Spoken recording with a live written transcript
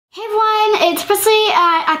Hey everyone, it's Presley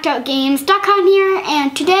at ActOutGames.com here,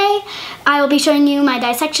 and today I will be showing you my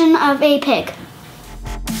dissection of a pig.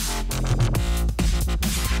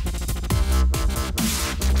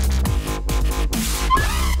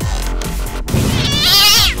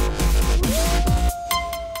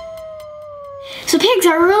 So pigs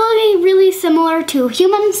are really similar to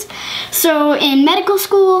humans. So in medical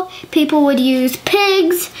school, people would use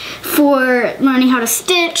pigs for learning how to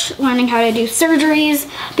stitch, learning how to do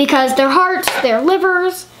surgeries, because their hearts, their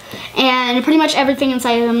livers, and pretty much everything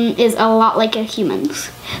inside of them is a lot like a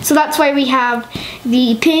human's. So that's why we have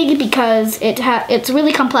the pig, because it's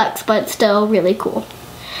really complex, but still really cool.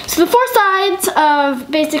 So the four sides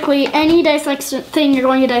of basically any dissection thing you're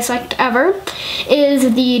going to dissect ever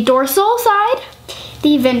is the dorsal side,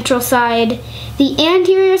 the ventral side, the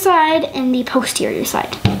anterior side, and the posterior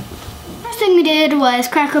side. First thing we did was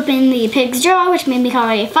crack open the pig's jaw, which made me call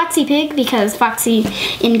it a Foxy pig because Foxy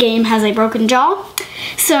in-game has a broken jaw.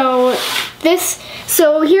 So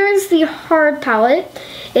here's the hard palate.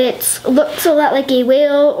 It looks a lot like a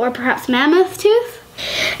whale or perhaps mammoth tooth.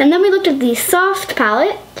 And then we looked at the soft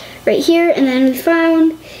palate right here, and then we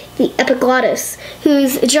found the epiglottis,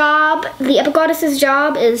 the epiglottis's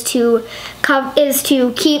job is to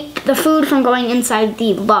keep the food from going inside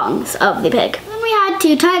the lungs of the pig. Then we had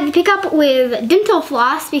to tie the pig up with dental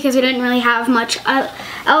floss because we didn't really have much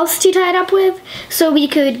else to tie it up with, so we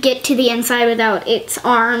could get to the inside without its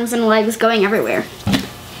arms and legs going everywhere.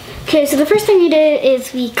 Okay, so the first thing we did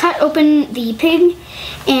is we cut open the pig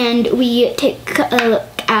and we take a look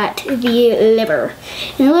at the liver.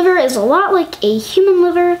 And the liver is a lot like a human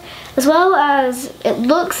liver, as well as it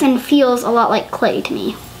looks and feels a lot like clay to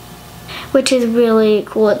me, which is really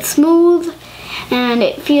cool. It's smooth and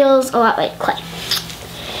it feels a lot like clay.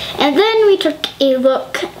 And then we took a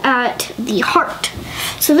look at the heart.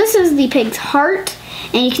 So this is the pig's heart,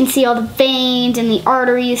 and you can see all the veins and the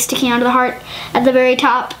arteries sticking out of the heart at the very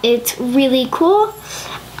top. It's really cool.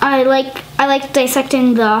 I like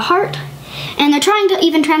dissecting the heart. And they're trying to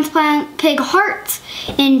even transplant pig hearts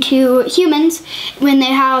into humans when they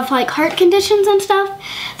have like heart conditions and stuff.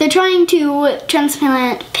 They're trying to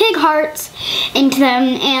transplant pig hearts into them,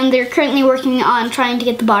 and they're currently working on trying to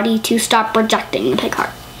get the body to stop rejecting the pig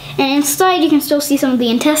heart. And inside you can still see some of the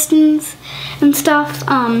intestines and stuff.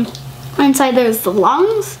 Inside there's the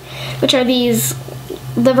lungs, which are these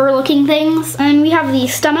liver-looking things. And we have the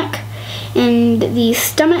stomach, and the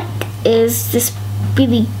stomach is this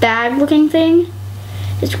really bag looking thing.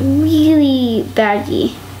 It's really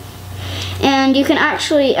baggy, and you can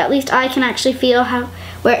actually, at least I can actually feel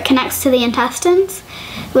where it connects to the intestines,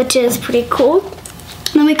 which is pretty cool.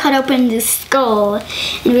 And then we cut open the skull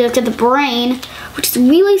and we looked at the brain, which is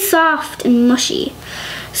really soft and mushy.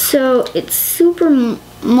 So it's super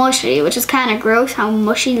mushy, which is kind of gross how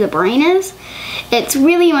mushy the brain is. It's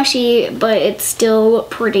really mushy, but it's still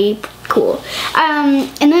pretty cool. And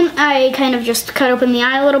then I kind of just cut open the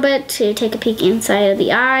eye a little bit to take a peek inside of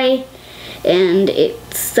the eye. And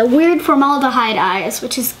it's the weird formaldehyde eyes,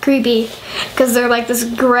 which is creepy because they're like this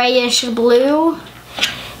grayish blue.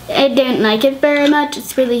 I didn't like it very much.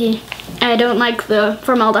 I don't like the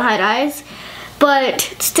formaldehyde eyes. But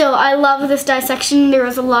still, I love this dissection. There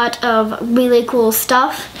was a lot of really cool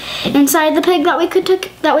stuff inside the pig that we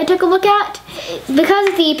took a look at.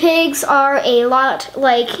 Because the pigs are a lot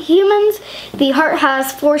like humans, the heart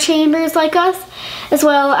has 4 chambers like us, as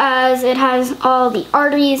well as it has all the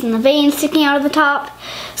arteries and the veins sticking out of the top.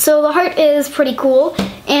 So the heart is pretty cool.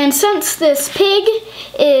 And since this pig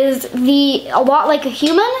is a lot like a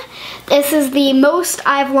human, this is the most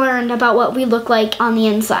I've learned about what we look like on the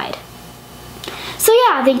inside. So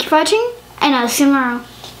yeah, thank you for watching, and I'll see you tomorrow.